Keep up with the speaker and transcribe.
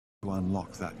To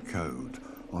unlock that code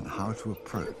on how to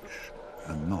approach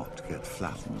and not get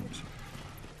flattened.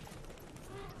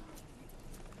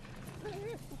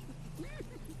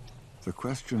 The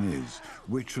question is,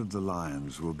 which of the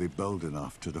lions will be bold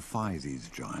enough to defy these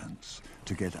giants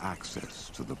to get access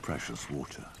to the precious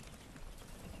water?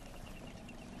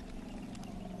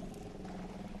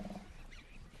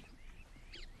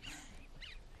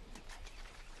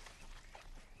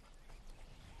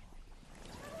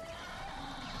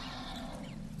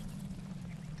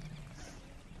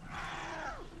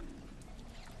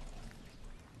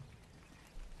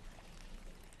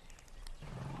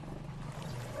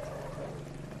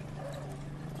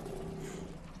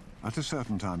 At a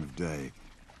certain time of day,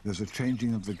 there's a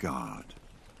changing of the guard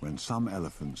when some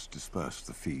elephants disperse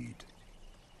the feed.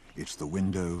 It's the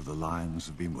window the lions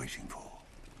have been waiting for.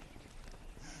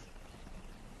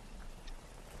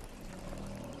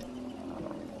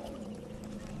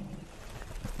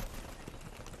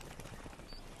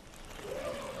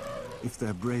 If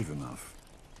they're brave enough,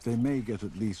 they may get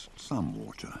at least some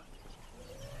water.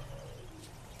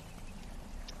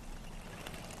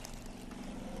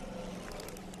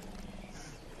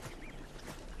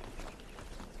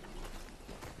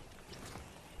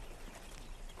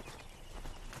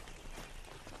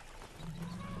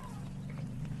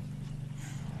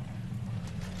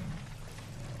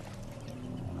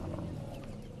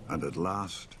 And at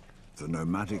last, the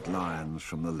nomadic lions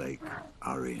from the lake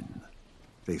are in.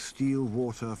 They steal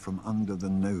water from under the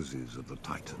noses of the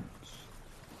titans.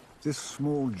 This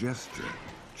small gesture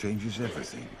changes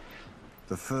everything.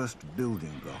 The first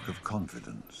building block of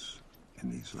confidence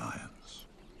in these lions.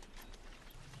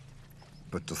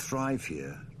 But to thrive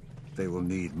here, they will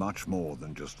need much more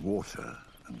than just water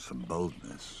and some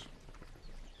boldness.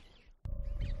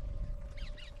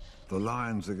 The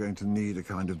lions are going to need a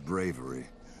kind of bravery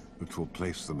which will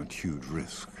place them at huge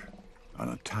risk, an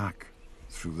attack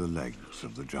through the legs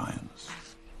of the giants.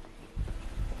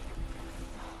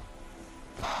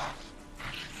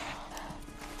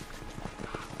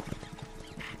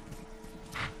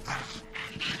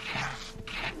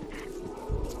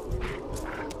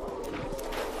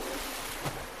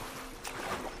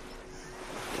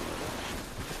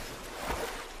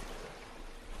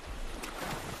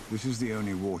 This is the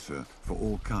only water for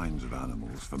all kinds of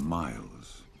animals for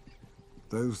miles.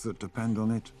 Those that depend on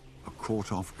it are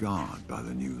caught off guard by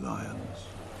the new lions.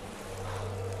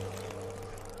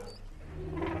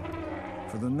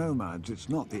 For the nomads, it's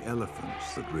not the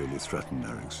elephants that really threaten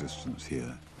their existence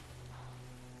here.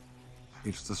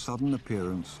 It's the sudden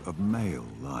appearance of male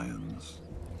lions,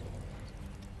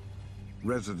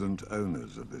 resident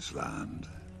owners of this land.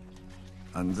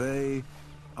 And they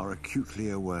are acutely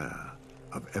aware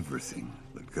of everything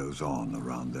that goes on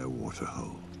around their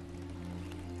waterhole.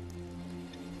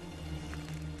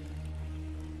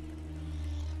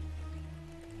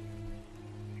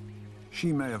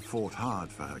 She may have fought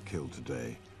hard for her kill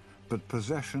today, but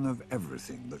possession of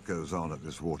everything that goes on at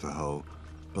this waterhole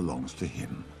belongs to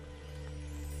him.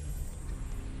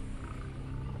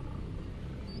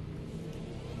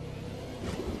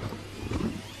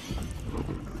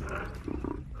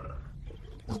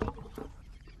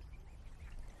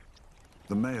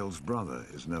 The male's brother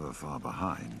is never far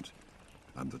behind,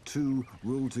 and the two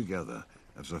rule together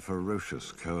as a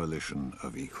ferocious coalition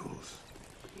of equals.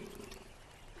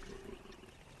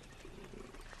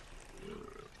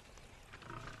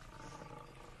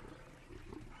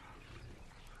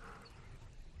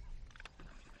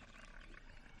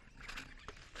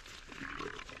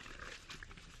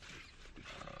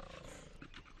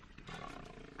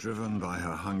 Driven by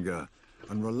her hunger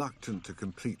and reluctant to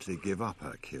completely give up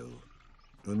her kill,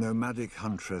 the nomadic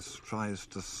huntress tries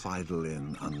to sidle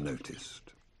in unnoticed.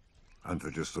 And for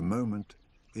just a moment,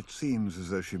 it seems as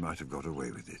though she might have got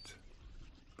away with it.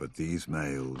 But these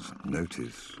males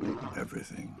notice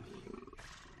everything.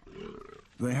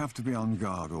 They have to be on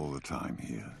guard all the time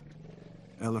here.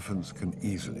 Elephants can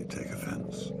easily take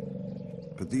offense.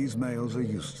 But these males are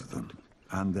used to them,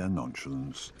 and their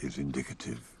nonchalance is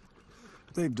indicative.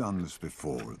 They've done this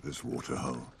before at this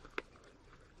waterhole.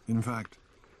 In fact,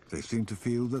 they seem to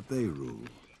feel that they rule,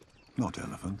 not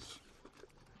elephants.